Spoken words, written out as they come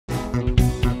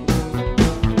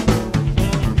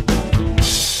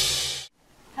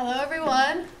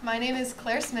my name is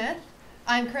Claire Smith.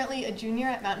 I'm currently a junior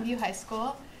at Mountain View High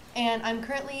School, and I'm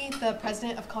currently the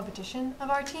president of competition of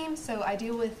our team, so I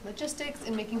deal with logistics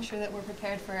and making sure that we're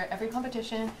prepared for every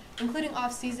competition, including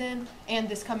off-season and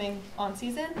this coming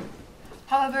on-season.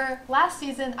 However, last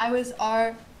season I was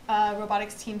our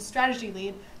robotics team strategy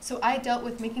lead, so I dealt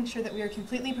with making sure that we were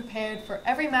completely prepared for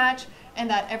every match and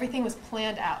that everything was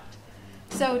planned out.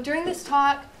 So during this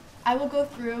talk, I will go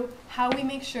through how we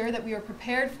make sure that we are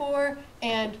prepared for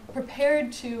and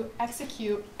prepared to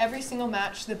execute every single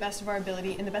match to the best of our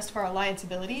ability and the best of our alliance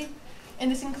ability.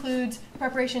 And this includes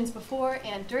preparations before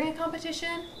and during a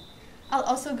competition. I'll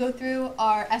also go through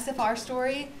our SFR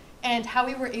story and how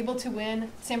we were able to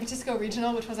win San Francisco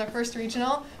Regional, which was our first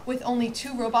regional, with only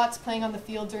 2 robots playing on the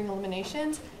field during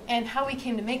eliminations, and how we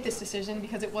came to make this decision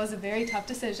because it was a very tough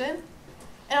decision.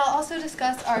 And I'll also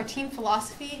discuss our team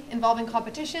philosophy involving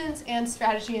competitions and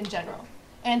strategy in general,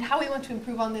 and how we want to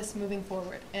improve on this moving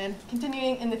forward and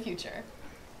continuing in the future.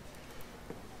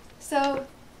 So,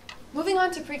 moving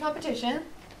on to pre-competition,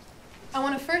 I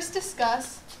want to first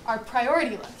discuss our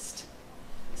priority list.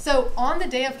 So on the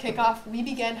day of kickoff, we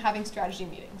began having strategy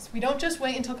meetings. We don't just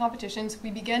wait until competitions, we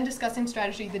begin discussing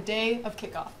strategy the day of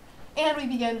kickoff. And we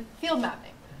begin field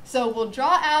mapping. So we'll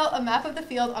draw out a map of the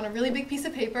field on a really big piece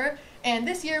of paper, and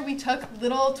this year we took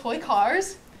little toy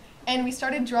cars and we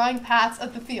started drawing paths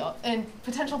of the field and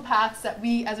potential paths that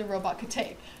we as a robot could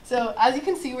take. So as you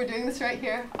can see, we're doing this right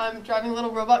here. I'm driving a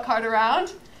little robot cart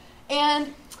around,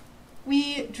 and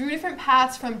we drew different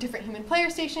paths from different human player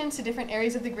stations to different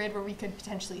areas of the grid where we could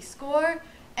potentially score.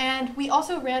 And we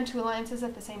also ran 2 alliances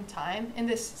at the same time in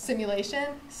this simulation,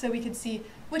 so we could see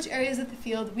which areas of the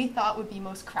field we thought would be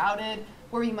most crowded,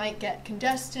 where we might get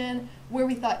congestion, where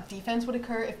we thought defense would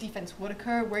occur, if defense would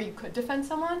occur, where you could defend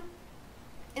someone.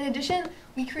 In addition,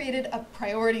 we created a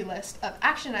priority list of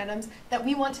action items that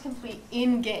we want to complete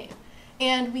in-game.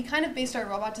 And we kind of based our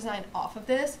robot design off of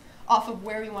this, off of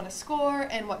where we want to score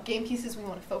and what game pieces we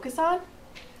want to focus on.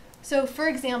 So for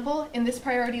example, in this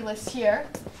priority list here,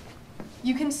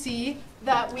 you can see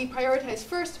that we prioritize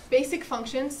first basic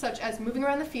functions such as moving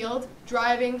around the field,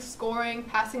 driving, scoring,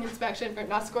 passing inspection, or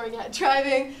not scoring yet,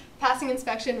 driving, passing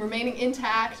inspection, remaining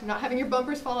intact, not having your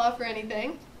bumpers fall off or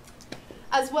anything,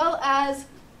 as well as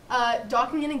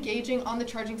docking and engaging on the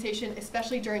charging station,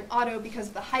 especially during auto because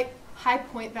of the high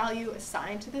point value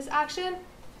assigned to this action.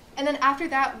 And then after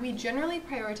that, we generally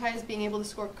prioritize being able to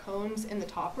score cones in the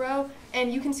top row,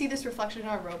 and you can see this reflected in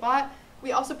our robot.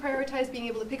 We also prioritize being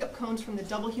able to pick up cones from the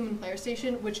double human player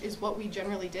station, which is what we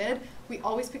generally did. We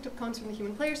always picked up cones from the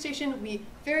human player station. We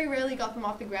very rarely got them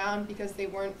off the ground because they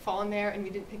weren't fallen there and we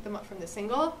didn't pick them up from the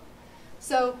single.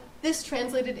 So this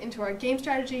translated into our game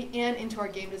strategy and into our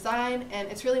game design, and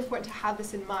it's really important to have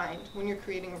this in mind when you're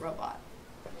creating a robot.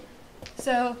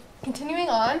 So continuing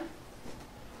on,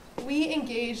 we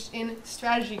engaged in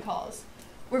strategy calls.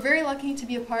 We're very lucky to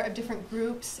be a part of different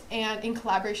groups and in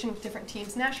collaboration with different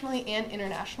teams nationally and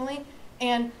internationally.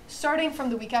 And starting from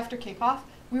the week after kickoff,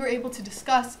 we were able to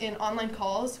discuss in online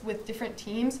calls with different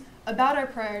teams about our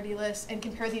priority list and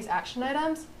compare these action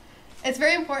items. It's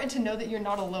very important to know that you're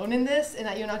not alone in this and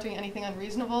that you're not doing anything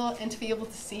unreasonable, and to be able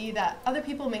to see that other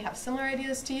people may have similar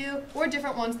ideas to you or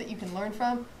different ones that you can learn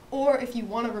from, or if you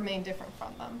want to remain different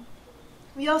from them.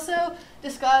 We also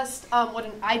discussed what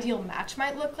an ideal match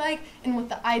might look like and what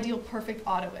the ideal perfect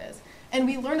auto is. And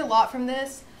we learned a lot from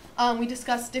this. We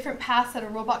discussed different paths that a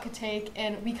robot could take,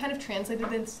 and we kind of translated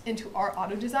this into our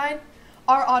auto design.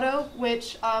 Our auto,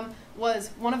 which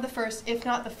was one of the first, if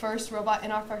not the first, robot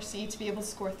in RFRC to be able to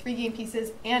score 3 game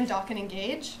pieces and dock and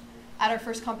engage at our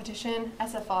first competition,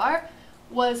 SFR,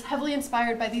 was heavily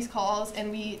inspired by these calls, and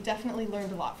we definitely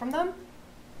learned a lot from them.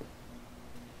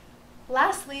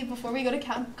 Lastly, before we go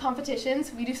to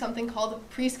competitions, we do something called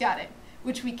pre-scouting,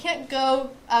 which we can't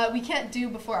do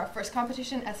before our first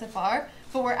competition, SFR,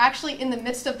 but we're actually in the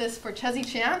midst of this for Chessie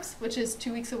Champs, which is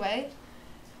 2 weeks away.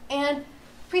 And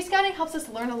pre-scouting helps us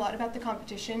learn a lot about the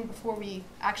competition before we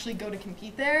actually go to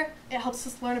compete there. It helps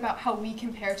us learn about how we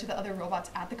compare to the other robots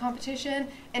at the competition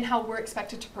and how we're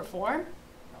expected to perform.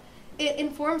 It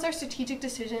informs our strategic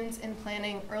decisions and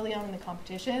planning early on in the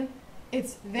competition.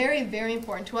 It's very, very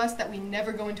important to us that we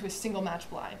never go into a single match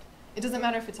blind. It doesn't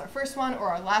matter if it's our first one or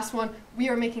our last one, we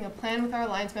are making a plan with our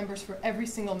alliance members for every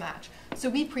single match. So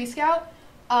we pre-scout,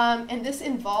 and this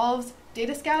involves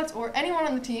data scouts or anyone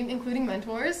on the team, including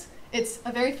mentors. It's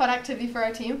a very fun activity for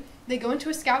our team. They go into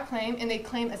a scout claim and they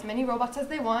claim as many robots as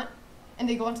they want, and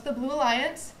they go into the Blue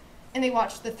Alliance, and they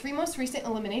watch the 3 most recent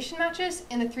elimination matches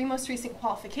and the 3 most recent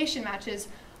qualification matches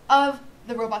of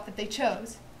the robot that they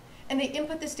chose. and they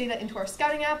input this data into our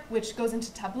scouting app, which goes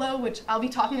into Tableau, which I'll be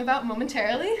talking about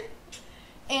momentarily.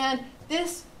 And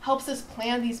this helps us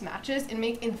plan these matches and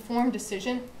make informed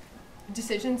decisions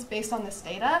based on this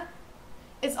data.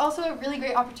 It's also a really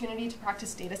great opportunity to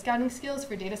practice data scouting skills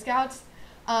for data scouts,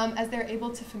 as they're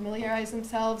able to familiarize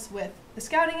themselves with the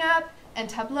scouting app and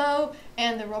Tableau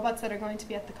and the robots that are going to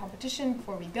be at the competition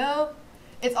before we go.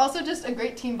 It's also just a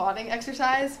great team bonding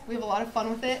exercise. We have a lot of fun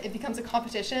with it. It becomes a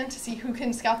competition to see who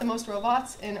can scout the most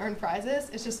robots and earn prizes.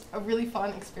 It's just a really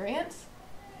fun experience.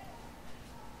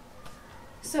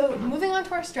 So moving on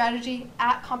to our strategy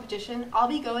at competition, I'll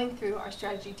be going through our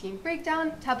strategy team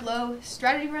breakdown, Tableau,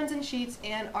 strategy runs and sheets,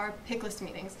 and our picklist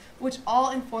meetings, which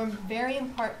all inform very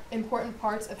important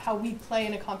parts of how we play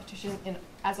in a competition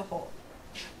as a whole.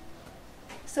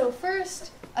 So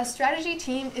first, a strategy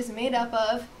team is made up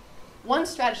of one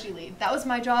strategy lead. That was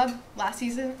my job last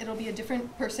season. It'll be a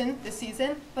different person this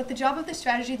season. But the job of the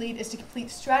strategy lead is to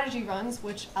complete strategy runs,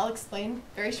 which I'll explain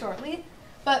very shortly.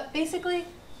 But basically,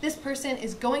 this person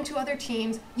is going to other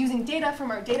teams using data from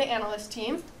our data analyst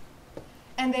team,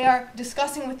 and they are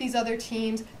discussing with these other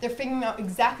teams. They're figuring out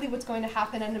exactly what's going to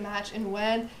happen in a match and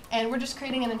when, and we're just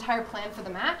creating an entire plan for the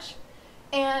match.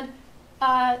 And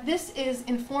this is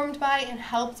informed by and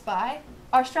helped by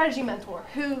our strategy mentor,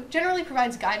 who generally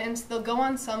provides guidance. They'll go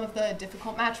on some of the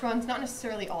difficult match runs, not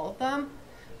necessarily all of them,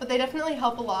 but they definitely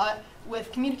help a lot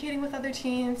with communicating with other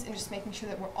teams and just making sure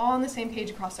that we're all on the same page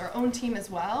across our own team as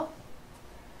well.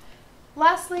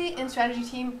 Lastly, in strategy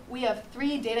team, we have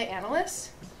 3 data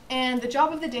analysts, and the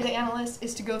job of the data analyst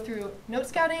is to go through note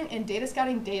scouting and data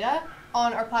scouting data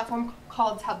on our platform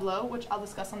called Tableau, which I'll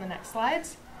discuss on the next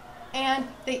slides. And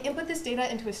they input this data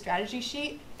into a strategy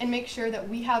sheet and make sure that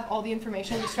we have all the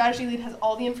information. The strategy lead has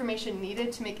all the information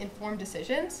needed to make informed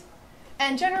decisions.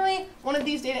 And generally, one of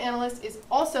these data analysts is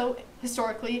also,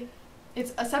 historically,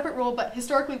 it's a separate role, but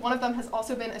historically one of them has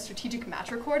also been a strategic match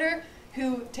recorder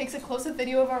who takes a close-up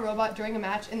video of our robot during a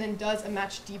match and then does a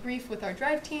match debrief with our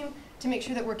drive team to make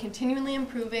sure that we're continually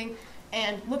improving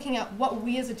and looking at what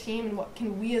we as a team and what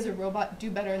can we as a robot do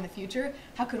better in the future.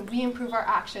 How can we improve our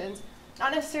actions?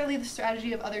 Not necessarily the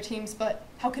strategy of other teams, but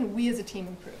how can we as a team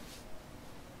improve?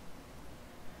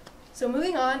 So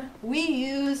moving on, we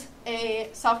use a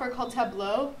software called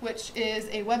Tableau, which is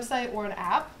a website or an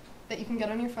app that you can get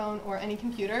on your phone or any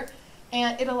computer,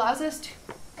 and it allows us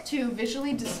to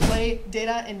visually display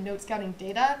data and note scouting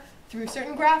data through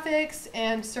certain graphics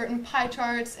and certain pie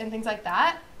charts and things like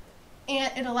that.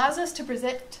 And it allows us to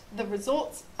present the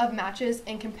results of matches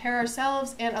and compare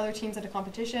ourselves and other teams at a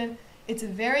competition. It's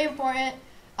very important,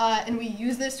 and we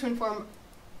use this to inform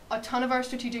a ton of our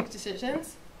strategic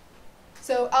decisions.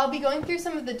 So I'll be going through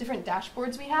some of the different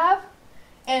dashboards we have,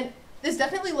 and this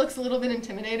definitely looks a little bit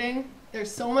intimidating.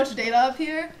 There's so much data up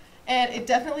here, and it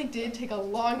definitely did take a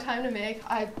long time to make.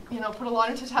 I put a lot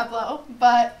into Tableau,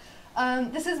 but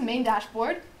this is main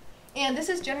dashboard, and this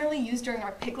is generally used during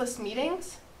our picklist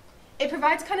meetings. It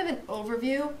provides kind of an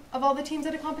overview of all the teams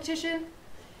at a competition.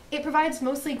 It provides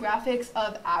mostly graphics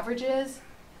of averages.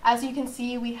 As you can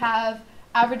see, we have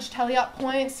average teleop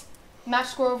points, match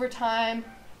score over time,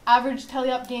 average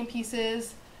teleop game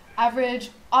pieces,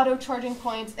 average auto charging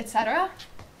points, etc.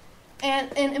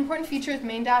 And an important feature of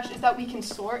main dash is that we can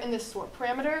sort in this sort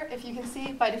parameter, if you can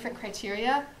see, by different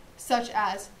criteria, such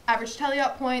as average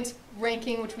teleop points,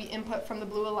 ranking, which we input from the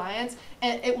Blue Alliance,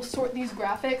 and it will sort these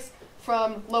graphics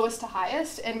from lowest to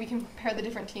highest, and we can compare the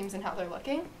different teams and how they're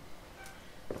looking.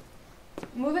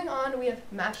 Moving on, we have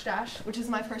match dash, which is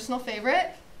my personal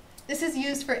favorite. This is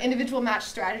used for individual match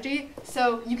strategy,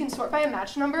 so you can sort by a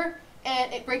match number,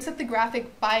 and it breaks up the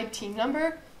graphic by team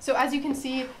number. So as you can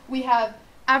see, we have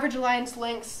average alliance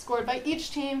links scored by each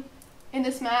team in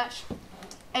this match,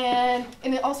 and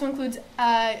it also includes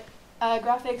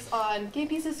graphics on game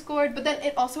pieces scored, but then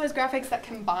it also has graphics that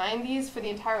combine these for the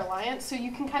entire alliance, so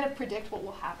you can kind of predict what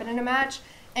will happen in a match.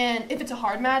 And if it's a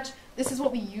hard match, this is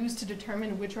what we use to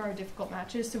determine which are our difficult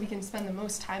matches, so we can spend the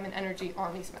most time and energy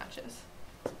on these matches.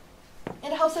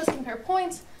 It helps us compare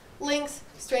points, links,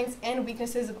 strengths, and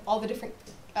weaknesses of all the different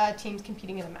teams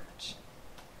competing in a match.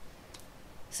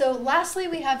 So lastly,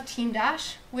 we have Team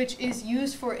Dash, which is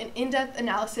used for an in-depth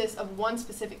analysis of one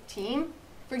specific team.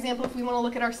 For example, if we want to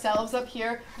look at ourselves up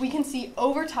here, we can see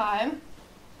over time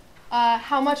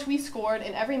how much we scored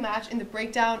in every match in the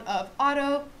breakdown of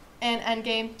auto and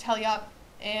endgame, teleop,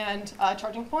 and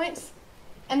charging points.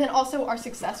 And then also our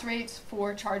success rates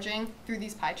for charging through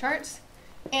these pie charts.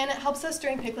 And it helps us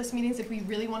during picklist meetings if we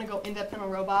really want to go in-depth on a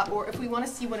robot, or if we want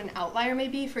to see what an outlier may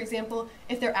be. For example,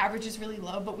 if their average is really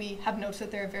low, but we have noticed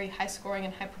that they're a very high-scoring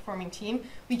and high-performing team,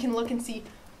 we can look and see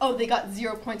oh, they got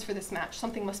 0 points for this match,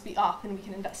 something must be off, and we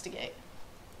can investigate.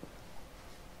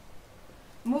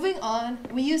 Moving on,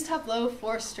 we use Tableau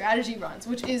for strategy runs,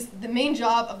 which is the main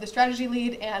job of the strategy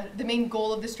lead and the main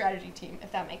goal of the strategy team,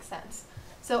 if that makes sense.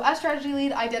 So as strategy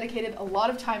lead, I dedicated a lot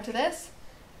of time to this.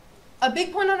 A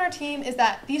big point on our team is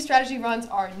that these strategy runs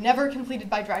are never completed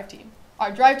by drive team.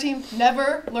 Our drive team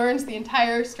never learns the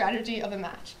entire strategy of a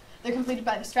match. They're completed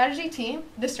by the strategy team,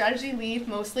 the strategy lead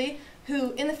mostly,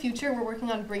 who in the future we're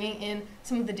working on bringing in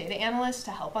some of the data analysts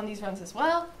to help on these runs as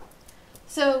well.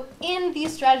 So in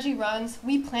these strategy runs,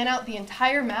 we plan out the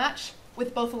entire match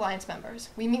with both alliance members.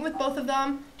 We meet with both of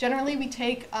them. Generally, we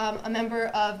take a member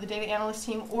of the data analyst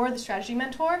team or the strategy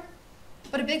mentor.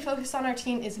 But a big focus on our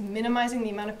team is minimizing the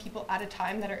amount of people at a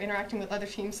time that are interacting with other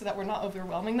teams so that we're not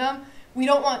overwhelming them. We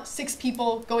don't want 6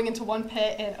 people going into one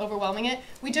pit and overwhelming it.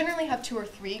 We generally have 2 or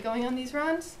 3 going on these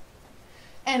runs.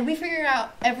 And we figure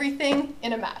out everything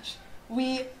in a match.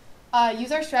 We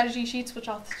use our strategy sheets, which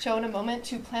I'll show in a moment,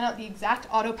 to plan out the exact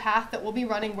auto path that we'll be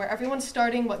running, where everyone's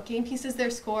starting, what game pieces they're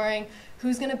scoring,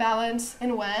 who's going to balance,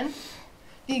 and when.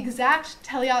 The exact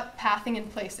teleop pathing and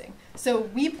placing. So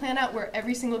we plan out where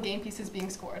every single game piece is being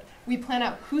scored. We plan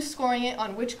out who's scoring it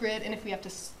on which grid, and if we have to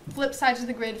flip sides of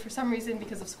the grid for some reason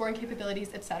because of scoring capabilities,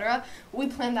 etc. We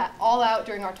plan that all out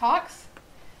during our talks.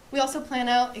 We also plan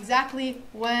out exactly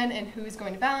when and who is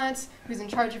going to balance, who's in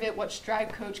charge of it, which drive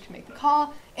coach can make the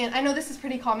call. And I know this is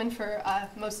pretty common for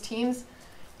most teams.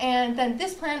 And then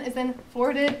this plan is then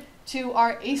forwarded to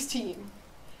our ACE team.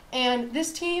 And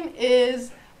this team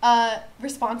is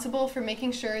responsible for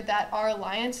making sure that our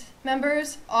alliance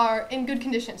members are in good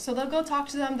condition. So they'll go talk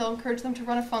to them, they'll encourage them to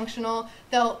run a functional,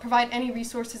 they'll provide any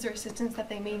resources or assistance that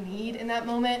they may need in that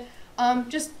moment,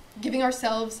 just giving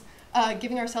ourselves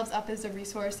up as a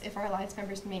resource if our alliance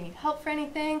members may need help for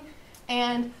anything,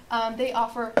 and they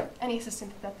offer any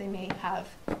assistance that they may have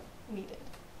needed.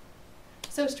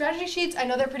 So strategy sheets, I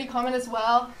know they're pretty common as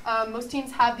well. Most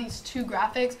teams have these 2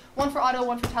 graphics, one for auto,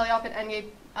 one for teleop and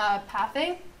endgame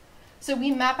pathing. So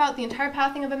we map out the entire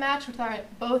pathing of a match with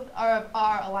both our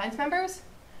alliance members.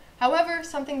 However,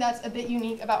 something that's a bit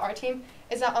unique about our team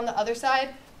is that on the other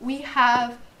side, we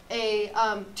have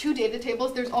 2 data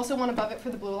tables. There's also one above it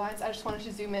for the blue alliance. I just wanted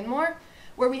to zoom in more,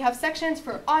 where we have sections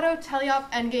for auto,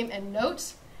 teleop, endgame, and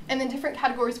notes, and then different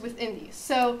categories within these.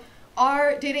 So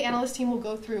our data analyst team will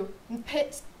go through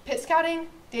pit scouting,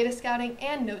 data scouting,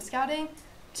 and note scouting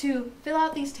to fill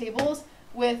out these tables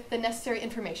with the necessary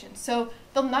information. So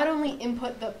they'll not only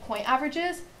input the point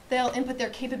averages, they'll input their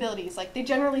capabilities. Like, they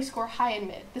generally score high and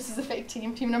mid. This is a fake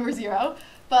team, team number 0,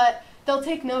 but they'll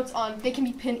take notes on they can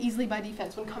be pinned easily by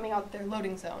defense when coming out their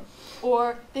loading zone,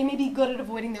 or they may be good at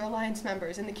avoiding their alliance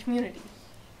members in the community.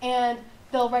 And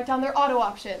they'll write down their auto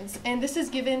options, and this is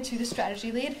given to the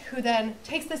strategy lead, who then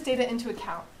takes this data into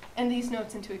account and these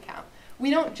notes into account. We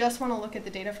don't just want to look at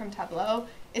the data from Tableau.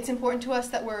 It's important to us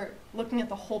that we're looking at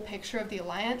the whole picture of the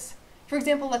alliance. For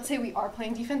example, let's say we are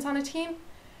playing defense on a team,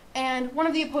 and one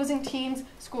of the opposing teams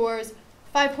scores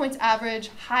 5 points average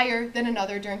higher than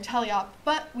another during teleop,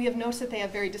 but we have noticed that they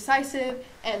have very decisive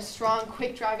and strong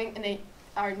quick driving, and they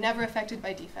are never affected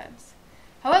by defense.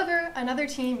 However, another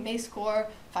team may score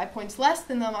 5 points less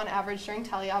than them on average during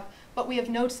teleop, but we have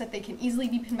noticed that they can easily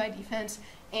be pinned by defense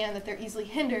and that they're easily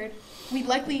hindered. We'd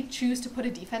likely choose to put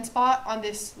a defense bot on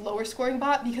this lower scoring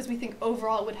bot because we think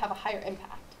overall it would have a higher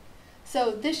impact.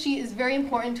 So this sheet is very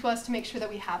important to us to make sure that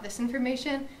we have this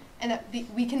information and that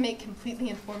we can make completely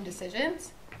informed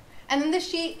decisions. And then this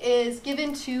sheet is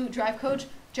given to drive coach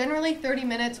generally 30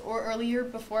 minutes or earlier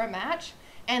before a match,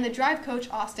 and the drive coach,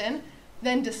 Austin,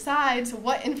 then decides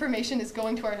what information is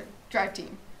going to our drive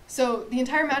team. So the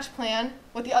entire match plan,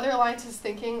 what the other alliance is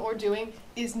thinking or doing,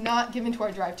 is not given to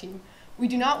our drive team. We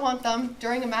do not want them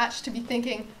during a match to be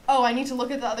thinking, oh, I need to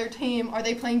look at the other team. Are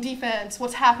they playing defense?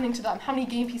 What's happening to them? How many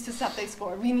game pieces have they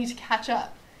scored? We need to catch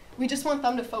up. We just want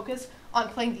them to focus on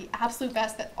playing the absolute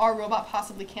best that our robot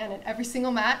possibly can in every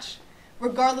single match,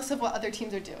 regardless of what other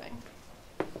teams are doing.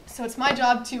 So it's my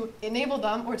job to enable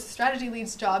them, or it's the strategy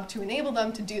lead's job to enable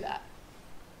them to do that.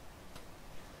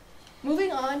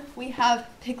 Moving on, we have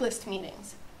picklist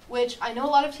meetings, which I know a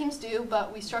lot of teams do,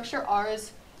 but we structure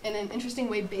ours in an interesting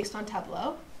way based on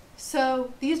Tableau.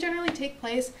 So these generally take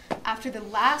place after the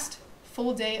last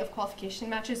full day of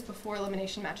qualification matches before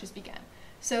elimination matches begin.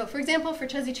 So for example, for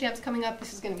Chessy Champs coming up,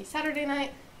 this is going to be Saturday night.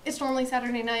 It's normally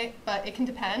Saturday night, but it can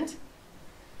depend.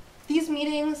 These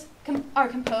meetings are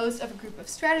composed of a group of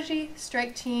strategy,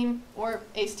 strike team, or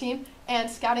ace team, and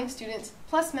scouting students,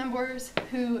 plus members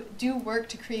who do work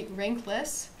to create ranked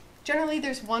lists. Generally,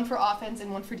 there's one for offense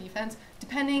and one for defense,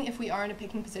 depending if we are in a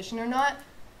picking position or not.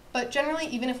 But generally,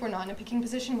 even if we're not in a picking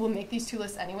position, we'll make these two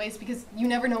lists anyways because you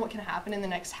never know what can happen in the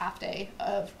next half day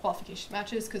of qualification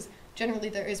matches because generally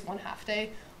there is one half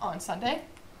day on Sunday.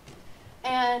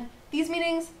 And these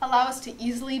meetings allow us to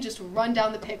easily just run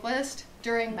down the pick list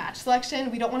during match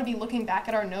selection. We don't want to be looking back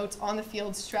at our notes on the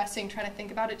field, stressing, trying to think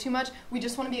about it too much. We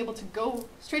just want to be able to go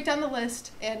straight down the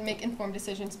list and make informed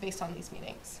decisions based on these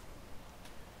meetings.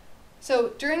 So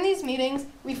during these meetings,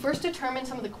 we first determine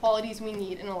some of the qualities we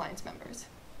need in alliance members.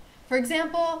 For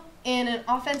example, in an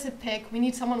offensive pick, we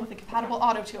need someone with a compatible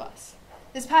auto to us.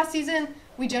 This past season,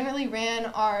 we generally ran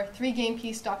our 3-game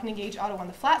piece stock and engage auto on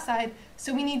the flat side,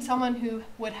 so we need someone who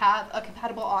would have a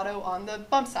compatible auto on the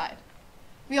bump side.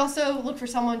 We also look for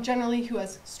someone generally who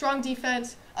has strong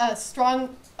defense,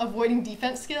 strong avoiding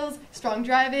defense skills, strong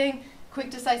driving, quick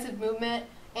decisive movement,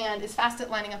 and is fast at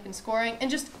lining up and scoring, and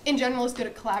just in general is good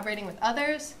at collaborating with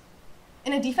others.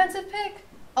 In a defensive pick,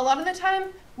 a lot of the time,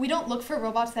 we don't look for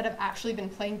robots that have actually been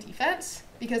playing defense,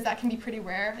 because that can be pretty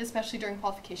rare, especially during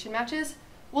qualification matches.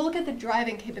 We'll look at the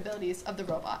driving capabilities of the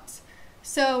robots.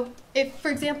 So, for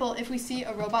example, if we see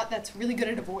a robot that's really good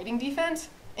at avoiding defense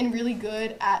and really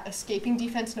good at escaping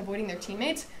defense and avoiding their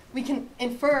teammates, we can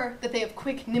infer that they have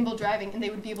quick, nimble driving and they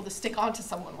would be able to stick onto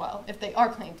someone well if they are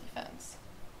playing defense.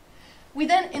 We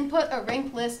then input a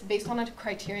ranked list based on a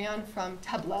criterion from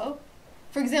Tableau.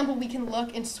 For example, we can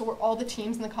look and sort all the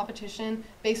teams in the competition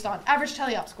based on average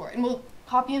teleop score, and we'll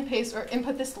copy and paste or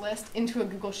input this list into a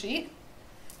Google Sheet.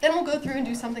 Then we'll go through and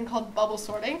do something called bubble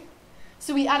sorting.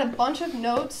 So we add a bunch of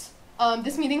notes.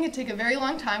 This meeting can take a very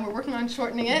long time. We're working on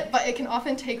shortening it, but it can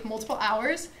often take multiple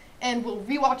hours. And we'll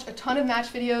rewatch a ton of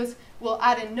match videos. We'll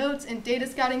add in notes and data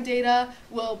scouting data.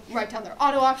 We'll write down their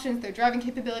auto options, their driving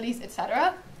capabilities,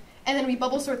 etc. And then we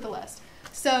bubble sort the list.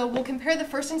 So we'll compare the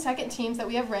first and second teams that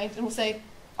we have ranked, and we'll say,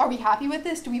 are we happy with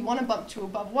this? Do we want to bump to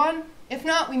above 1? If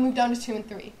not, we move down to 2 and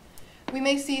 3. We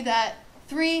may see that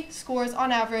 3 scores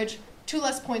on average 2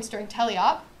 less points during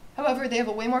teleop. However, they have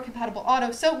a way more compatible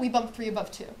auto, so we bump 3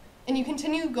 above 2. And you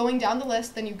continue going down the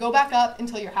list, then you go back up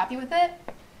until you're happy with it.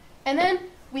 And then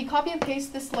we copy and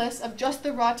paste this list of just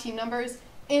the raw team numbers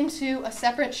into a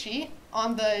separate sheet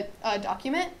on the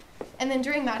document. And then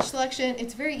during match selection,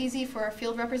 it's very easy for our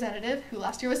field representative, who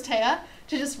last year was Taya,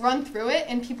 to just run through it,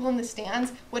 and people in the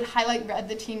stands would highlight red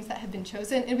the teams that had been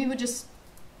chosen, and we would just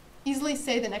easily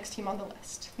say the next team on the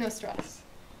list. No stress.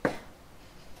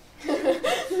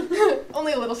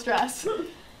 Only a little stress.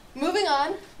 Moving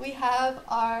on, we have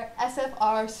our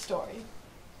SFR story.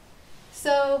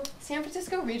 So San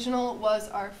Francisco Regional was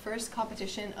our first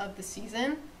competition of the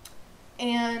season,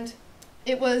 and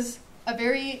it was a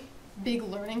very big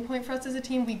learning point for us as a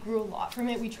team. We grew a lot from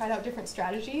it. We tried out different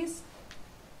strategies.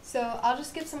 So I'll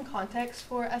just give some context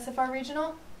for SFR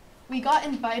Regional. We got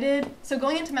invited, so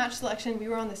going into match selection, we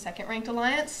were on the 2nd ranked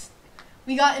alliance.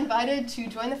 We got invited to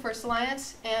join the 1st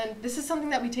alliance, and this is something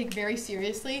that we take very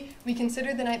seriously. We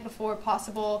considered the night before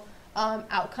possible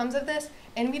outcomes of this,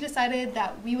 and we decided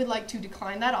that we would like to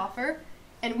decline that offer,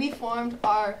 and we formed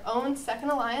our own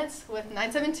 2nd alliance with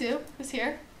 972, who's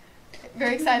here,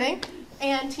 very exciting,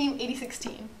 and Team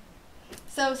 8016.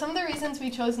 So some of the reasons we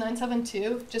chose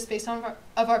 972, just based on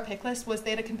our pick list, was they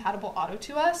had a compatible auto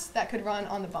to us that could run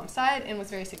on the bump side and was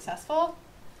very successful.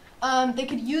 They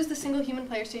could use the single human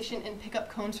player station and pick up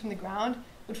cones from the ground,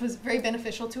 which was very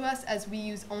beneficial to us as we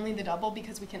use only the double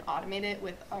because we can automate it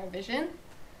with our vision.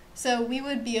 So we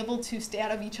would be able to stay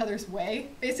out of each other's way,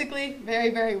 basically, very,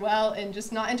 very well, and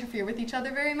just not interfere with each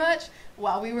other very much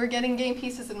while we were getting game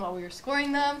pieces and while we were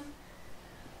scoring them.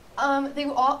 They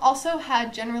also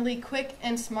had generally quick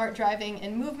and smart driving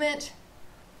and movement,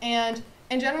 and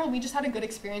in general, we just had a good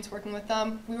experience working with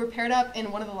them. We were paired up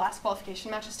in one of the last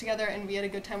qualification matches together, and we had a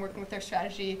good time working with their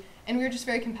strategy, and we were just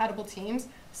very compatible teams,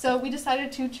 so we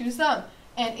decided to choose them.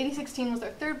 And 8016 was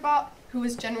our 3rd bot, who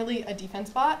was generally a defense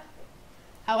bot.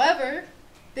 However,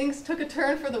 things took a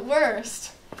turn for the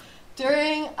worst.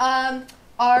 During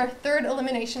our 3rd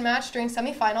elimination match during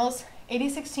semifinals,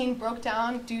 8016 broke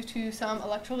down due to some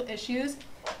electrical issues,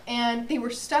 and they were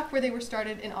stuck where they were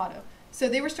started in auto. So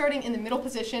they were starting in the middle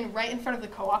position right in front of the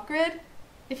co-op grid,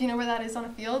 if you know where that is on a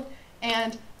field,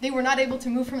 and they were not able to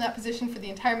move from that position for the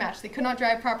entire match. They could not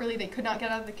drive properly, they could not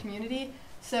get out of the community.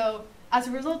 So as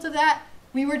a result of that,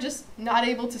 we were just not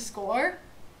able to score.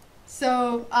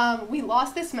 So we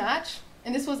lost this match,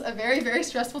 and this was a very, very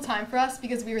stressful time for us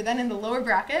because we were then in the lower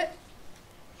bracket.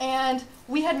 And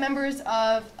we had members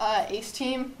of Ace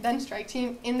Team, then Strike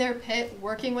Team, in their pit,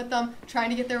 working with them, trying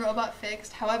to get their robot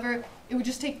fixed. However, it would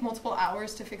just take multiple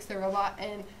hours to fix their robot,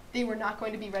 and they were not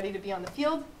going to be ready to be on the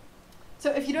field.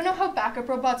 So if you don't know how backup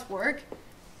robots work,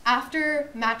 after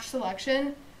match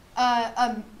selection,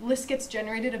 a list gets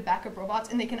generated of backup robots,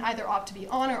 and they can either opt to be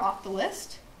on or off the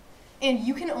list. And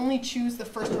you can only choose the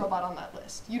first robot on that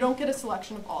list. You don't get a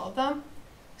selection of all of them.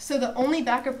 So the only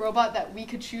backup robot that we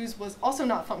could choose was also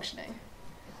not functioning.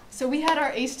 So we had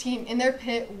our ACE team in their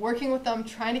pit working with them,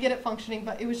 trying to get it functioning,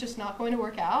 but it was just not going to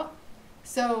work out.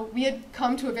 So we had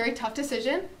come to a very tough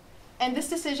decision, and this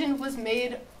decision was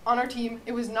made on our team.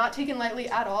 It was not taken lightly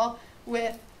at all,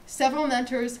 with several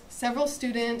mentors, several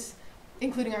students,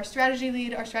 including our strategy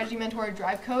lead, our strategy mentor, our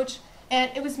drive coach, and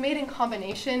it was made in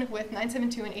combination with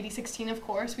 972 and 8016, of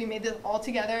course. We made this all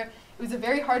together. It was a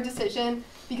very hard decision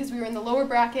because we were in the lower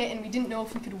bracket and we didn't know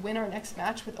if we could win our next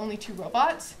match with only 2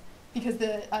 robots because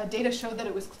the data showed that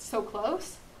it was so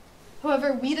close.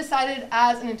 However, we decided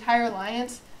as an entire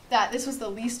alliance that this was the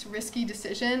least risky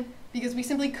decision because we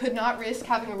simply could not risk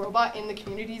having a robot in the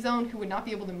community zone who would not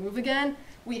be able to move again.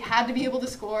 We had to be able to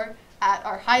score at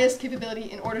our highest capability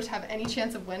in order to have any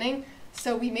chance of winning.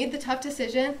 So we made the tough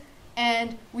decision,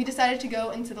 and we decided to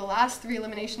go into the last 3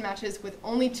 elimination matches with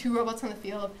only 2 robots on the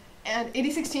field. And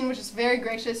 8016 was just very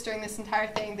gracious during this entire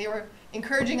thing. They were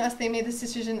encouraging us. They made this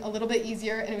decision a little bit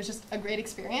easier, and it was just a great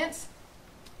experience.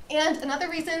 And another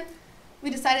reason we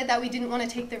decided that we didn't want to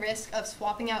take the risk of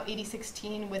swapping out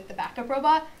 8016 with the backup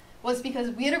robot was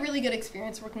because we had a really good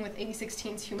experience working with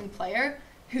 8016's human player,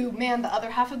 who manned the other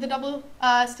half of the double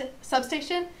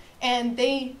substation, and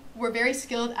they were very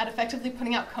skilled at effectively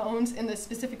putting out cones in the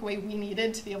specific way we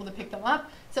needed to be able to pick them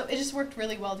up. So it just worked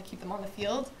really well to keep them on the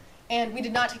field. And we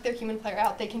did not take their human player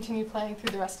out. They continued playing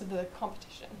through the rest of the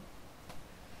competition.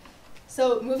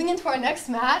 So moving into our next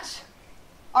match,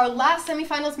 our last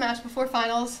semifinals match before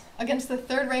finals against the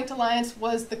 3rd ranked alliance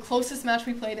was the closest match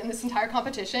we played in this entire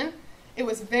competition. It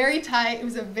was very tight. It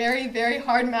was a very, very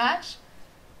hard match.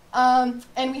 And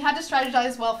we had to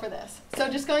strategize well for this. So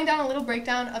just going down a little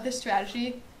breakdown of this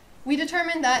strategy, we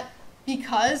determined that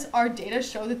because our data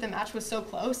showed that the match was so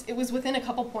close, it was within a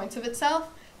couple points of itself,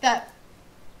 that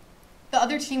the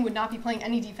other team would not be playing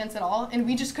any defense at all, and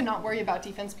we just could not worry about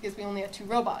defense because we only had 2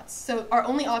 robots. So our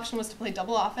only option was to play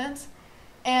double offense.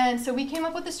 And so we came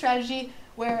up with a strategy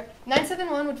where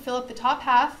 971 would fill up the top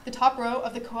half, the top row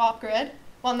of the co-op grid,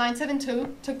 while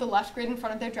 972 took the left grid in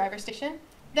front of their driver station.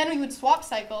 Then we would swap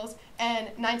cycles, and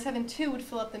 972 would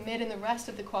fill up the mid and the rest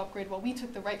of the co-op grid while we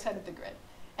took the right side of the grid.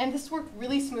 And this worked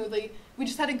really smoothly. We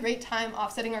just had a great time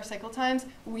offsetting our cycle times.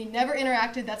 We never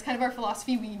interacted. That's kind of our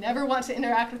philosophy. We never want to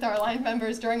interact with our alliance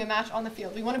members during a match on the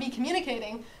field. We want to be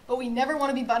communicating, but we never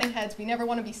want to be butting heads. We never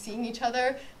want to be seeing each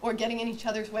other or getting in each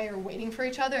other's way or waiting for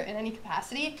each other in any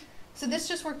capacity. So this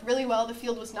just worked really well. The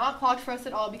field was not clogged for us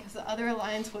at all because the other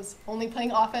alliance was only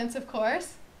playing offense, of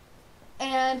course.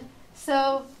 And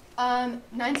so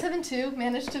 972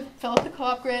 managed to fill up the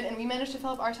co-op grid, and we managed to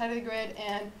fill up our side of the grid,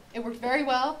 and it worked very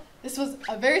well. This was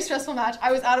a very stressful match.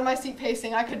 I was out of my seat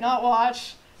pacing. I could not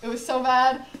watch. It was so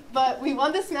bad. But we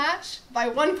won this match by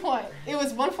 1 point. It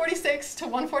was 146 to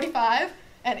 145,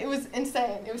 and it was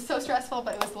insane. It was so stressful,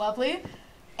 but it was lovely.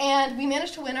 And we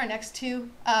managed to win our next 2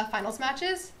 finals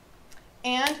matches,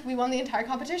 and we won the entire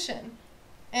competition.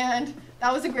 And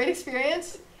that was a great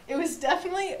experience. It was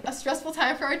definitely a stressful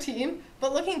time for our team,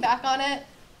 but looking back on it,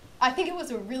 I think it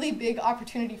was a really big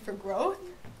opportunity for growth.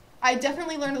 I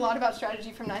definitely learned a lot about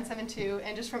strategy from 972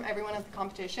 and just from everyone at the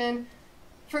competition.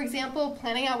 For example,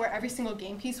 planning out where every single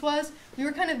game piece was. We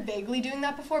were kind of vaguely doing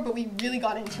that before, but we really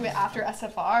got into it after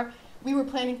SFR. We were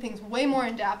planning things way more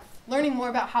in depth, learning more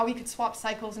about how we could swap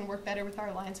cycles and work better with our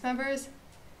alliance members.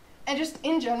 And just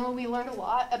in general, we learned a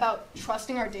lot about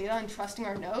trusting our data and trusting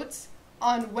our notes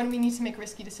on when we need to make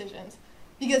risky decisions.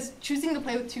 Because choosing to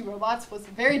play with 2 robots was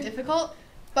very difficult,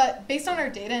 but based on our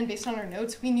data and based on our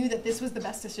notes, we knew that this was the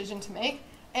best decision to make,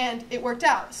 and it worked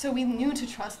out. So we knew to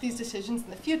trust these decisions in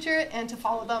the future and to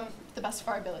follow them to the best of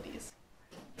our abilities.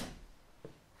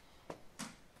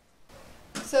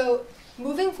 So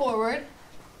moving forward,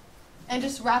 and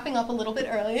just wrapping up a little bit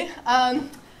early,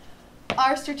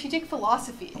 our strategic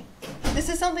philosophy. This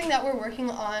is something that we're working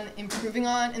on improving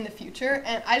on in the future,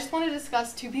 and I just want to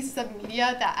discuss 2 pieces of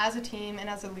media that as a team and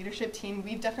as a leadership team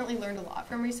we've definitely learned a lot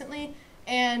from recently.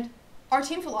 And our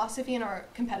team philosophy and our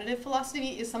competitive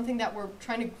philosophy is something that we're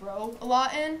trying to grow a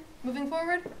lot in moving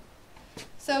forward.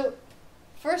 So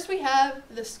first we have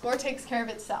The Score Takes Care of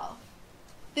Itself.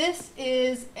 This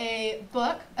is a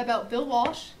book about Bill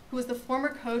Walsh, who was the former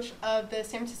coach of the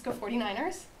San Francisco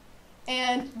 49ers.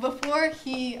 And before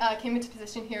he came into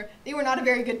position here, they were not a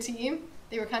very good team.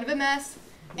 They were kind of a mess.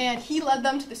 And he led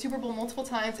them to the Super Bowl multiple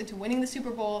times and to winning the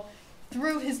Super Bowl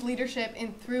through his leadership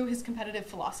and through his competitive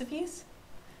philosophies.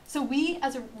 So we,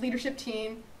 as a leadership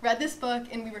team, read this book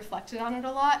and we reflected on it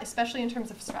a lot, especially in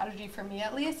terms of strategy for me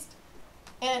at least.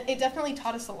 And it definitely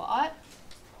taught us a lot.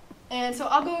 And so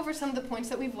I'll go over some of the points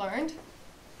that we've learned.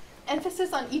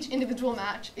 Emphasis on each individual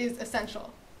match is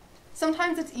essential.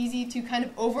 Sometimes it's easy to kind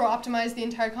of over-optimize the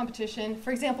entire competition.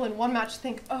 For example, in one match,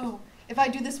 think, oh, if I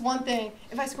do this one thing,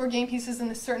 if I score game pieces in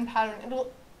this certain pattern,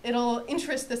 it'll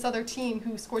interest this other team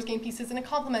who scores game pieces in a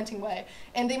complementing way,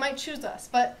 and they might choose us.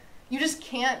 But you just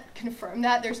can't confirm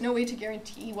that. There's no way to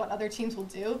guarantee what other teams will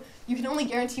do. You can only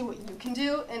guarantee what you can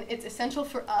do, and it's essential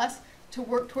for us to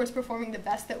work towards performing the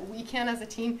best that we can as a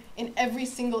team in every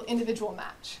single individual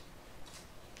match.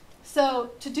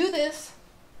 So to do this,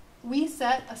 we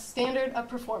set a standard of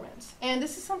performance. And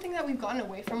this is something that we've gotten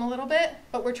away from a little bit,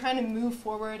 but we're trying to move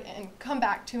forward and come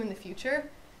back to in the future.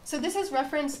 So this is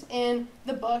referenced in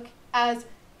the book as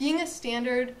being a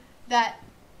standard that,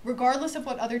 regardless of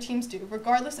what other teams do,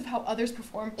 regardless of how others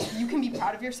perform, you can be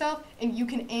proud of yourself and you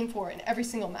can aim for in every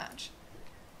single match.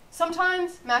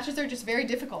 Sometimes matches are just very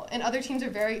difficult and other teams are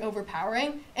very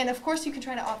overpowering, and of course you can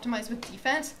try to optimize with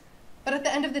defense, but at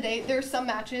the end of the day, there are some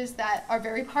matches that are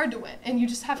very hard to win, and you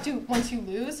just have to, once you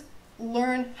lose,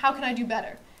 learn how can I do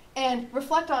better, and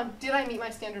reflect on, did I meet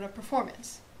my standard of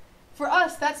performance? For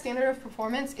us, that standard of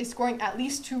performance is scoring at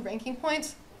least 2 ranking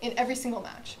points in every single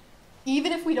match.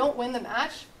 Even if we don't win the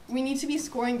match, we need to be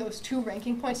scoring those 2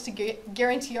 ranking points to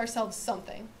guarantee ourselves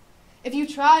something. If you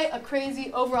try a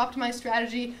crazy, over-optimized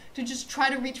strategy to just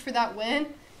try to reach for that win,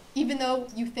 even though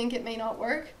you think it may not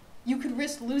work, you could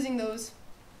risk losing those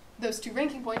 2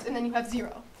 ranking points, and then you have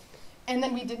 0. And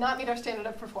then we did not meet our standard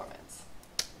of performance.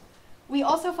 We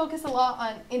also focus a lot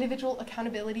on individual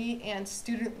accountability and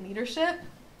student leadership.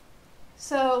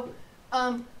 So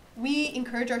we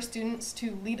encourage our students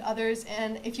to lead others,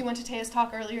 and if you went to Taya's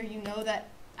talk earlier, you know that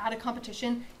at a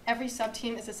competition, every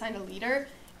sub-team is assigned a leader,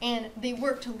 and they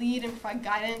work to lead and provide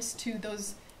guidance to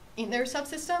those in their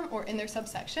subsystem or in their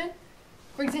subsection.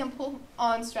 For example,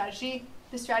 on strategy,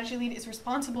 the strategy lead is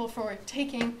responsible for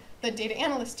taking the data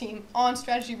analyst team on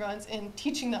strategy runs and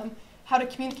teaching them how to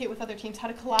communicate with other teams, how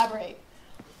to collaborate.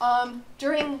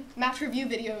 During match review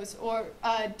videos or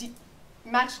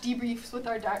match debriefs with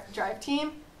our drive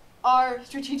team, our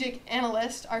strategic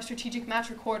analyst, our strategic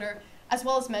match recorder, as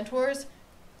well as mentors,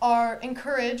 are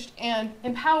encouraged and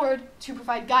empowered to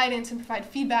provide guidance and provide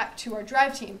feedback to our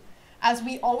drive team. As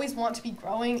we always want to be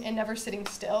growing and never sitting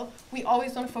still, we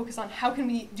always want to focus on how can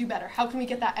we do better, how can we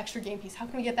get that extra game piece, how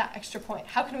can we get that extra point,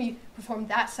 how can we perform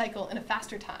that cycle in a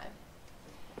faster time.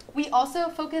 We also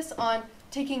focus on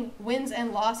taking wins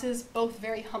and losses both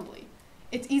very humbly.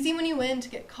 It's easy when you win to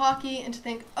get cocky and to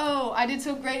think, oh, I did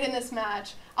so great in this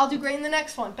match, I'll do great in the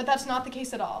next one, but that's not the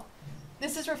case at all.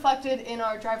 This is reflected in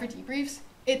our driver debriefs.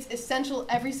 It's essential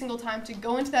every single time to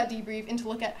go into that debrief and to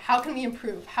look at how can we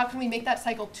improve, how can we make that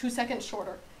cycle 2 seconds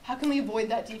shorter, how can we avoid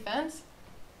that defense?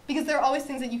 Because there are always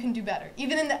things that you can do better.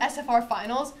 Even in the SFR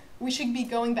finals, we should be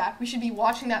going back, we should be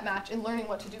watching that match and learning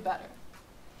what to do better.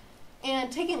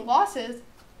 And taking losses,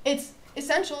 it's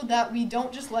essential that we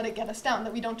don't just let it get us down,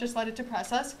 that we don't just let it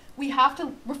depress us. We have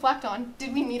to reflect on,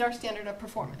 did we meet our standard of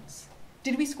performance?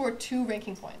 Did we score 2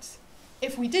 ranking points?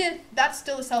 If we did, that's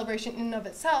still a celebration in and of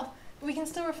itself, but we can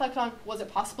still reflect on, was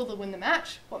it possible to win the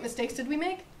match? What mistakes did we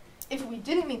make? If we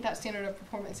didn't meet that standard of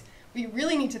performance, we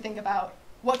really need to think about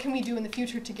what can we do in the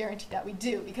future to guarantee that we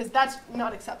do, because that's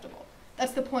not acceptable.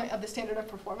 That's the point of the standard of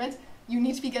performance. You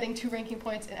need to be getting 2 ranking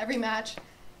points in every match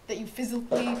that you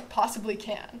physically possibly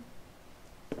can.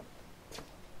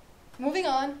 Moving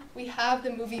on, we have the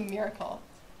movie Miracle,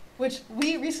 which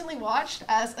we recently watched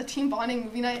as a team bonding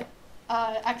movie night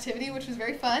activity, which was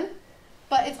very fun.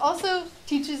 But it also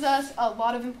teaches us a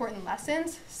lot of important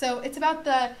lessons. So it's about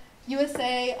the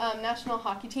USA national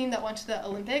hockey team that went to the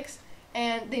Olympics,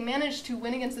 and they managed to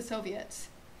win against the Soviets.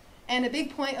 And a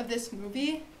big point of this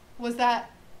movie was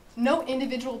that no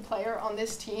individual player on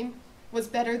this team was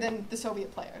better than the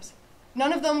Soviet players.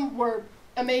 None of them were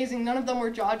amazing, none of them were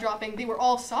jaw-dropping. They were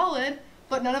all solid,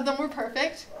 but none of them were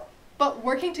perfect. But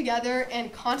working together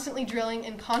and constantly drilling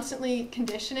and constantly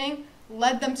conditioning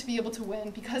led them to be able to win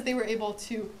because they were able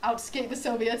to outskate the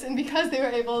Soviets and because they were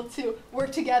able to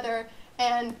work together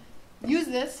and use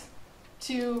this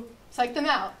to psych them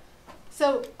out.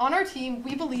 So on our team,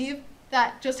 we believe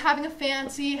that just having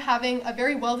having a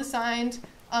very well-designed,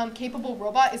 capable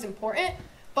robot is important,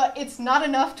 but it's not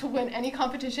enough to win any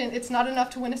competition. It's not enough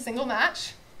to win a single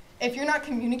match. If you're not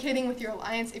communicating with your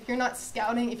alliance, if you're not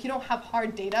scouting, if you don't have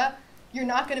hard data, you're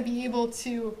not going to be able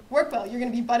to work well. You're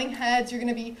going to be butting heads, you're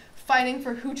going to be fighting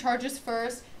for who charges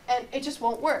first, and it just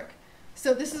won't work.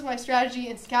 So this is why strategy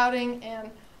and scouting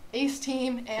and Ace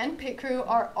team, and pit crew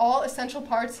are all essential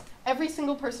parts. Every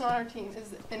single person on our team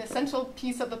is an essential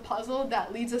piece of the puzzle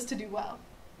that leads us to do well.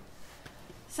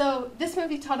 So this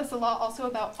movie taught us a lot also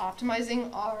about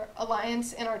optimizing our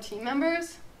alliance and our team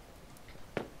members.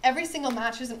 Every single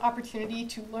match is an opportunity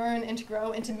to learn and to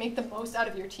grow and to make the most out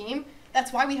of your team.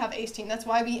 That's why we have Ace Team. That's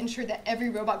why we ensure that every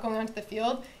robot going onto the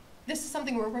field, this is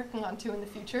something we're working on too in the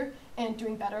future, and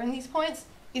doing better in these points,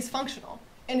 is functional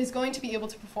and is going to be able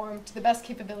to perform to the best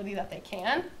capability that they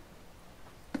can.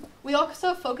 We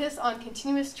also focus on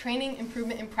continuous training,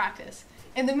 improvement, and practice.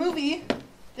 In the movie,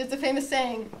 there's the famous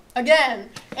saying, again,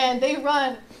 and they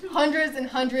run hundreds and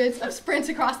hundreds of sprints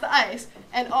across the ice,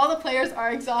 and all the players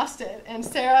are exhausted. And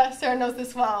Sarah knows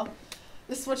this well.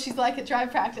 This is what she's like at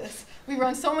drive practice. We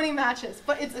run so many matches,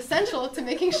 but it's essential to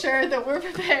making sure that we're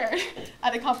prepared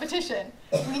at a competition.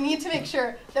 We need to make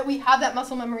sure that we have that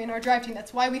muscle memory in our drive team.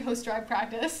 That's why we host drive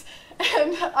practice.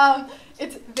 And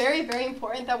it's very, very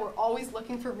important that we're always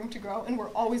looking for room to grow and we're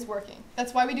always working.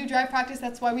 That's why we do drive practice.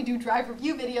 That's why we do drive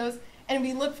review videos. And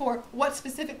we look for what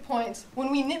specific points,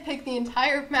 when we nitpick the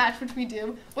entire match, which we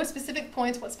do, what specific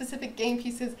points, what specific game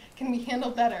pieces can we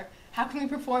handle better? How can we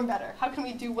perform better? How can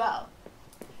we do well?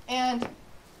 And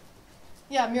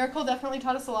yeah, Miracle definitely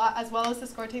taught us a lot, as well as the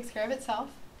score takes care of itself.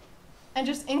 And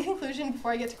just in conclusion,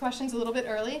 before I get to questions a little bit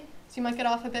early, so you might get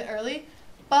off a bit early,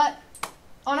 but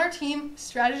on our team,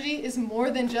 strategy is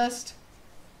more than just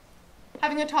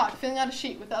having a talk, filling out a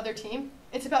sheet with the other team.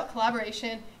 It's about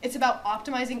collaboration. It's about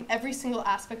optimizing every single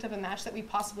aspect of a match that we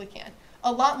possibly can.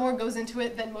 A lot more goes into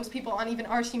it than most people on even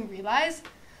our team realize.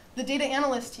 The data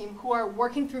analyst team, who are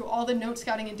working through all the note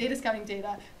scouting and data scouting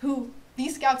data, who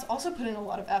these scouts also put in a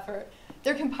lot of effort.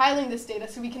 They're compiling this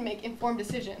data so we can make informed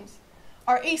decisions.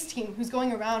 Our ACE team, who's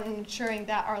going around and ensuring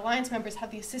that our alliance members have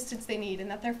the assistance they need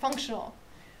and that they're functional.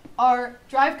 Our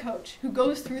drive coach, who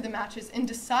goes through the matches and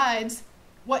decides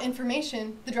what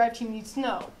information the drive team needs to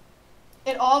know.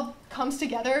 It all comes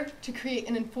together to create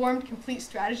an informed, complete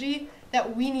strategy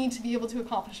that we need to be able to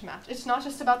accomplish a match. It's not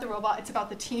just about the robot, it's about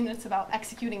the team, and it's about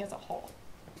executing as a whole.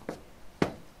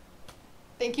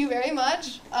 Thank you very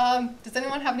much. Does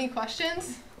anyone have any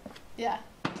questions? Yeah.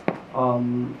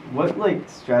 What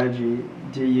strategy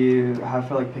do you have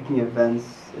for picking events,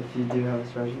 if you do have a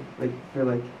strategy,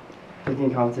 for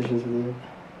picking competitions with you?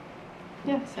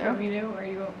 Yeah, Sarah. You do, or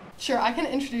you go? Sure, I can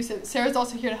introduce it. Sarah's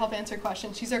also here to help answer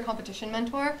questions. She's our competition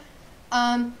mentor.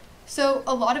 So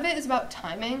a lot of it is about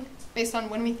timing, based on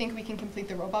when we think we can complete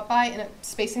the robot by, and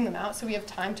spacing them out so we have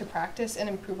time to practice and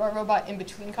improve our robot in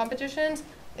between competitions.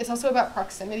 It's also about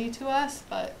proximity to us,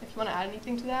 but if you want to add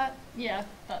anything to that. Yeah,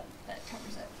 that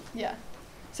covers it. Yeah.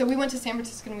 So we went to San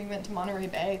Francisco and we went to Monterey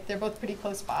Bay. They're both pretty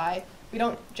close by. We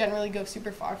don't generally go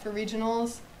super far for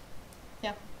regionals.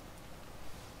 Yeah.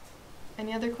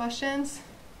 Any other questions?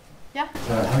 Yeah?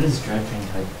 So how does drive training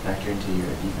factor into your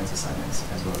defense assignments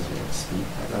as well as your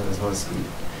speed,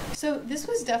 So this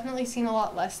was definitely seen a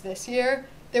lot less this year.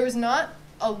 There was not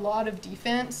a lot of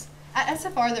defense. At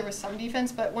SFR there was some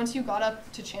defense, but once you got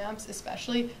up to champs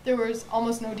especially, there was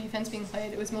almost no defense being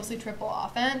played. It was mostly triple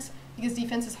offense because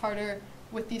defense is harder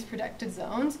with these protected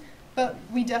zones. But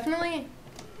we definitely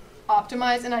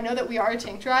optimize, and I know that we are a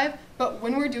tank drive, but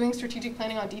when we're doing strategic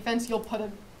planning on defense, you'll put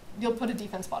a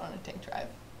defense spot on a tank drive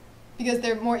because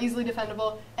they're more easily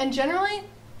defendable. And generally,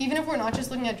 even if we're not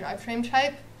just looking at drivetrain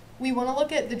type, we want to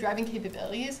look at the driving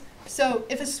capabilities. So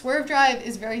if a swerve drive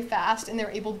is very fast and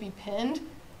they're able to be pinned,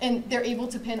 and they're able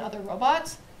to pin other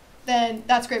robots, then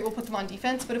that's great, we'll put them on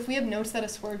defense. But if we have notes that a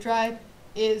swerve drive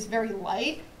is very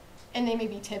light and they may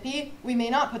be tippy, we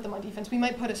may not put them on defense. We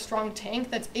might put a strong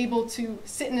tank that's able to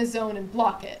sit in a zone and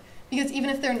block it. Because even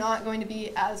if they're not going to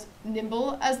be as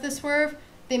nimble as the swerve,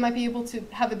 they might be able to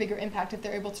have a bigger impact if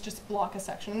they're able to just block a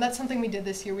section. And that's something we did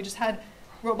this year. We just had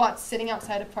robots sitting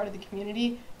outside of part of the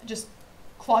community, just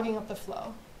clogging up the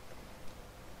flow.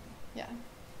 Yeah.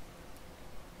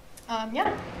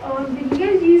 Yeah. Did you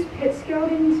guys use pit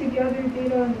scouting to gather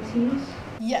data on the teams?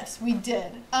 Yes, we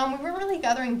did. We weren't really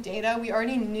gathering data. We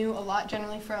already knew a lot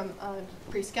generally from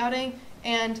pre-scouting.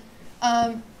 And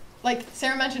like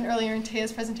Sarah mentioned earlier in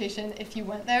Taya's presentation, if you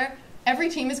went there, every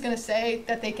team is going to say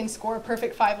that they can score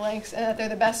perfect 5 links and that they're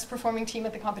the best performing team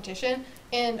at the competition.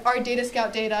 And our data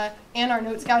scout data and our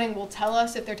note scouting will tell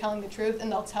us if they're telling the truth,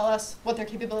 and they'll tell us what their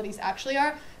capabilities actually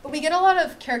are. But we get a lot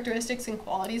of characteristics and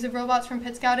qualities of robots from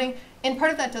pit scouting, and part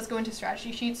of that does go into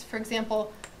strategy sheets. For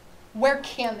example, where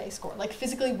can they score? Like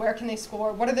physically, where can they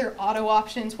score? What are their auto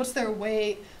options? What's their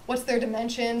weight? What's their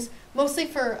dimensions? Mostly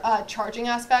for charging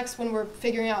aspects, when we're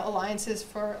figuring out alliances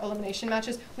for elimination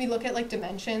matches, we look at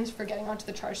dimensions for getting onto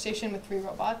the charge station with 3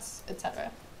 robots,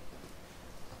 etc.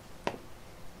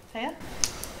 Saya?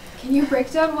 Can you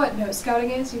break down what note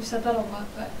scouting is? You've said that a lot,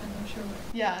 but I'm not sure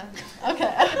what. Yeah.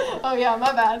 Okay. Oh yeah,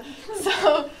 my bad.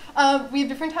 So we have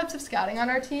different types of scouting on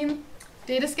our team.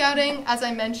 Data scouting, as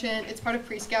I mentioned, it's part of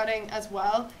pre-scouting as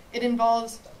well. It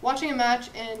involves watching a match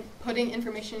and putting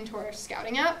information into our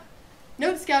scouting app.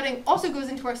 Note scouting also goes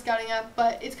into our scouting app,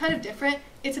 but it's kind of different.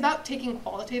 It's about taking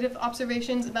qualitative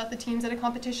observations about the teams at a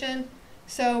competition.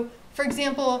 So, for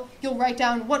example, you'll write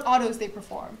down what autos they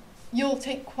perform. You'll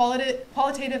take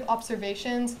qualitative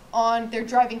observations on their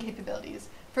driving capabilities.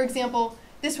 For example,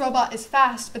 this robot is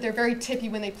fast, but they're very tippy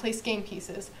when they place game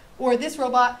pieces. Or this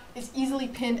robot is easily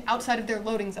pinned outside of their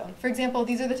loading zone. For example,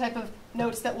 these are the type of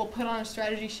notes that we'll put on a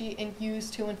strategy sheet and use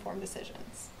to inform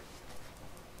decisions.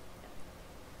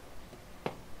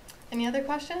 Any other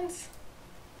questions?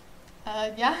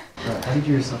 Yeah? How did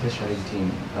your software strategy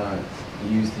team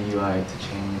use the UI to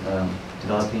change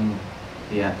developing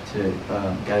the app to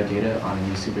gather data on a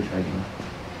new supercharge game?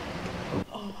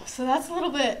 Oh, so that's a little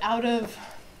bit out of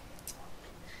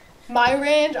my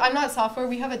range. I'm not software.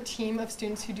 We have a team of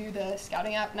students who do the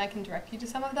scouting app, and I can direct you to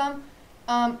some of them.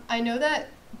 I know that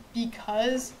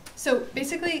so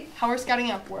basically how our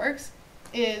scouting app works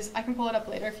is, I can pull it up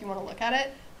later if you want to look at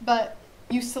it, but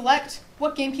you select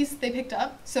what game piece they picked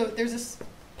up. So there's this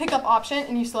pickup option,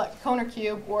 and you select cone or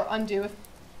cube or undo if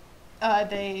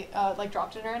they like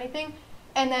dropped it or anything.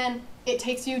 And then it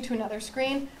takes you to another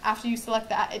screen. After you select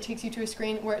that, it takes you to a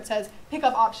screen where it says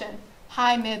pickup option,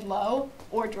 high, mid, low,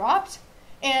 or dropped.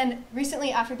 And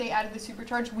recently, after they added the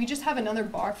supercharge, we just have another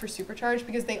bar for supercharge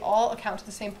because they all account to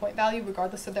the same point value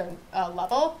regardless of their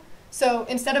level. So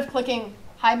instead of clicking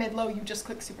high, mid, low, you just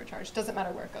click supercharge. Doesn't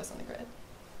matter where it goes on the grid.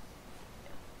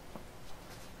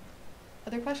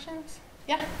 Other questions?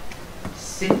 Yeah?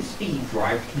 Since the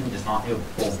drive team does not have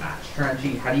full match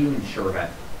strategy, how do you ensure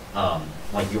that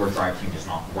like your drive team does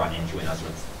not run into another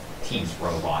team's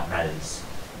robot that is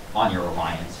on your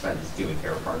alliance that is doing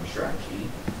their part of strategy?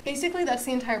 Basically, that's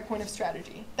the entire point of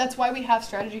strategy. That's why we have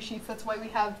strategy sheets. That's why we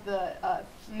have the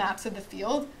maps of the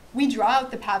field. We draw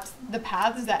out the paths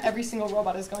that every single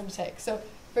robot is going to take. So,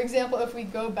 for example, if we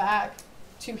go back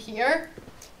to here,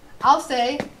 I'll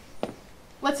say,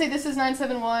 let's say this is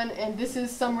 971 and this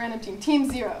is some random team, team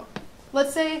 0.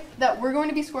 Let's say that we're going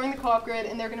to be scoring the co-op grid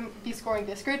and they're going to be scoring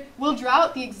this grid. We'll draw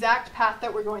out the exact path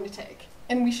that we're going to take,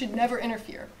 and we should never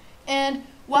interfere. And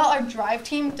while our drive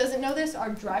team doesn't know this, our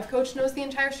drive coach knows the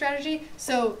entire strategy,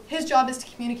 so his job is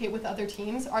to communicate with other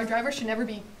teams. Our driver should never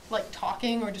be like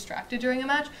talking or distracted during a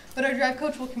match, but our drive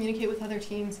coach will communicate with other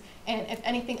teams, and if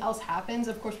anything else happens,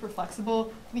 of course we're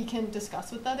flexible, we can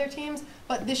discuss with the other teams,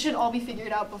 but this should all be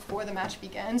figured out before the match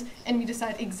begins, and we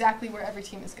decide exactly where every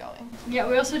team is going. Yeah,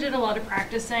 we also did a lot of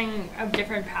practicing of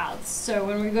different paths. So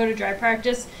when we go to drive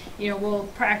practice, we'll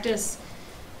practice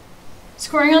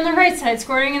scoring on the right side,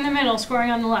 scoring in the middle, scoring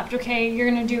on the left. Okay, you're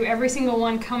going to do every single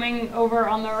one coming over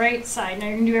on the right side. Now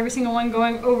you're going to do every single one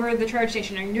going over the charge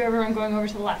station. Now you're going to do everyone going over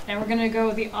to the left. Now we're going to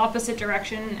go the opposite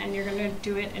direction, and you're going to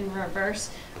do it in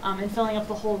reverse, and filling up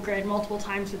the whole grid multiple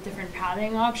times with different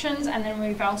pathing options. And then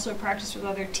we've also practiced with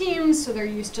other teams, so they're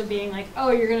used to being like, oh,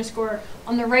 you're going to score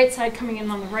on the right side coming in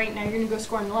on the right. Now you're going to go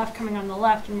score on the left coming on the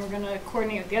left, and we're going to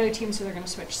coordinate with the other team, so they're going to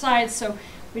switch sides. So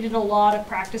we did a lot of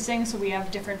practicing, so we have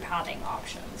different pathing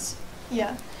options.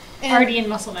 Yeah. Already in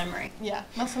muscle memory. Yeah,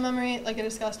 muscle memory, like I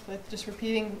discussed, with just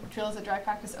repeating drills at drive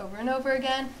practice over and over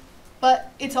again.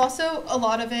 But it's also, a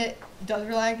lot of it does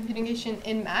rely on communication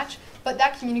in match, but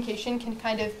that communication can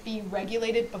kind of be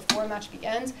regulated before a match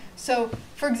begins. So,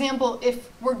 for example, if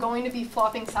we're going to be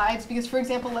flopping sides, because for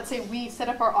example, let's say we set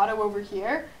up our auto over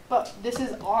here, but this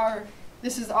is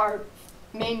our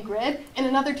main grid, and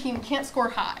another team can't score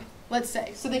high, let's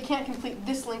say, so they can't complete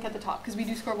this link at the top, because we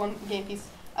do score one game piece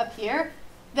up here,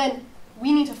 then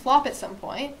we need to flop at some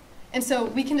point. And so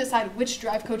we can decide which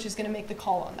drive coach is going to make the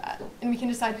call on that. And we can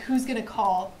decide who's going to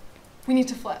call, we need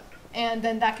to flip. And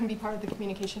then that can be part of the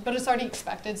communication. But it's already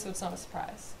expected, so it's not a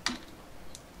surprise.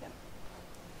 Yeah.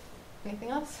 Anything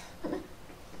else?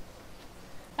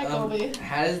 Hi, Colby.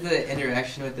 How does the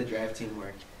interaction with the drive team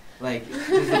work? Like,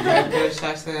 does the drive coach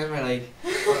talk to them, or like,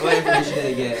 what information do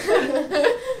they get?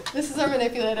 This is our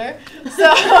manipulator.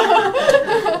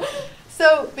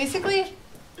 So basically,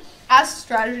 as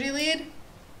strategy lead,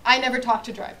 I never talk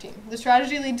to drive team. The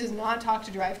strategy lead does not talk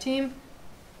to drive team.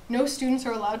 No students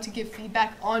are allowed to give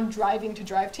feedback on driving to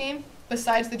drive team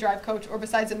besides the drive coach or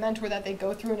besides a mentor that they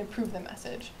go through and approve the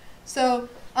message. So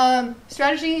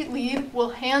strategy lead will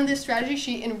hand this strategy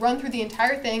sheet and run through the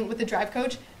entire thing with the drive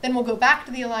coach. Then we'll go back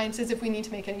to the alliances if we need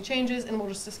to make any changes, and we'll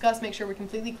just discuss, make sure we're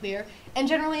completely clear. And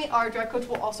generally, our drive coach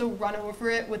will also run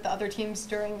over it with the other teams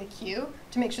during the queue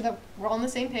to make sure that we're all on the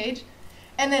same page.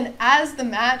 And then as the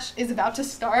match is about to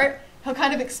start, he'll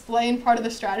kind of explain part of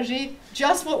the strategy,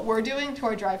 just what we're doing to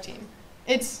our drive team.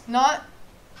 It's not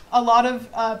a lot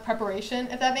of preparation,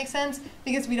 if that makes sense,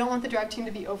 because we don't want the drive team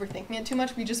to be overthinking it too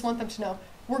much. We just want them to know,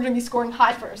 we're going to be scoring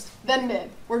high first, then mid.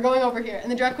 We're going over here.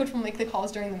 And the drive coach will make the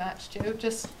calls during the match, too.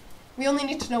 We only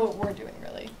need to know what we're doing,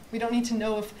 really. We don't need to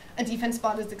know if a defense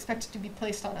spot is expected to be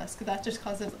placed on us, because that just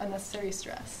causes unnecessary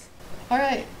stress. All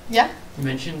right. Yeah? You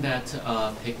mentioned that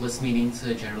picklist meetings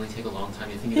generally take a long time.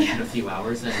 You think you mentioned a few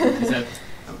hours. And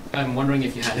I'm wondering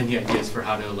if you had any ideas for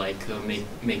how to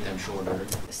make them shorter.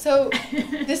 So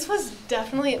this was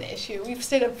definitely an issue. We've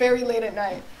stayed up very late at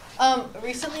night.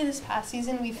 Recently, this past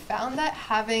season, we found that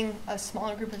having a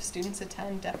smaller group of students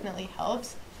attend definitely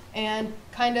helps, and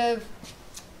kind of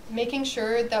making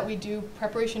sure that we do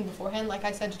preparation beforehand, like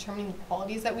I said, determining the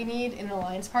qualities that we need in an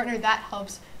alliance partner, that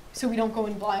helps so we don't go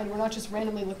in blind. We're not just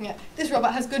randomly looking at, this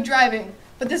robot has good driving,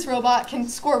 but this robot can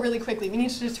score really quickly. We need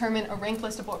to determine a ranked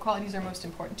list of what qualities are most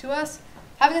important to us.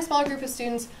 Having a smaller group of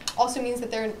students also means that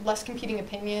there are less competing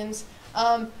opinions.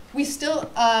 We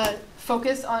still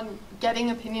focus on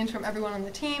getting opinions from everyone on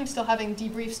the team, still having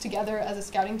debriefs together as a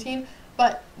scouting team,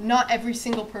 but not every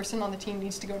single person on the team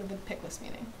needs to go to the pick list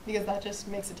meeting, because that just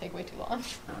makes it take way too long.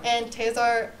 And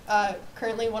Tazar,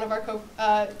 currently one of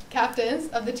our captains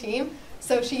of the team,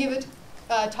 so she gave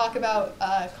a talk about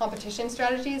competition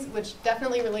strategies, which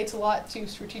definitely relates a lot to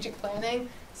strategic planning.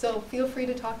 So feel free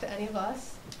to talk to any of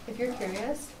us if you're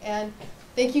curious. And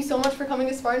thank you so much for coming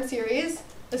to Spartan Series.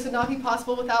 This would not be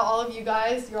possible without all of you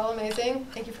guys. You're all amazing.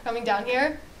 Thank you for coming down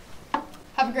here.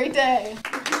 Have a great day.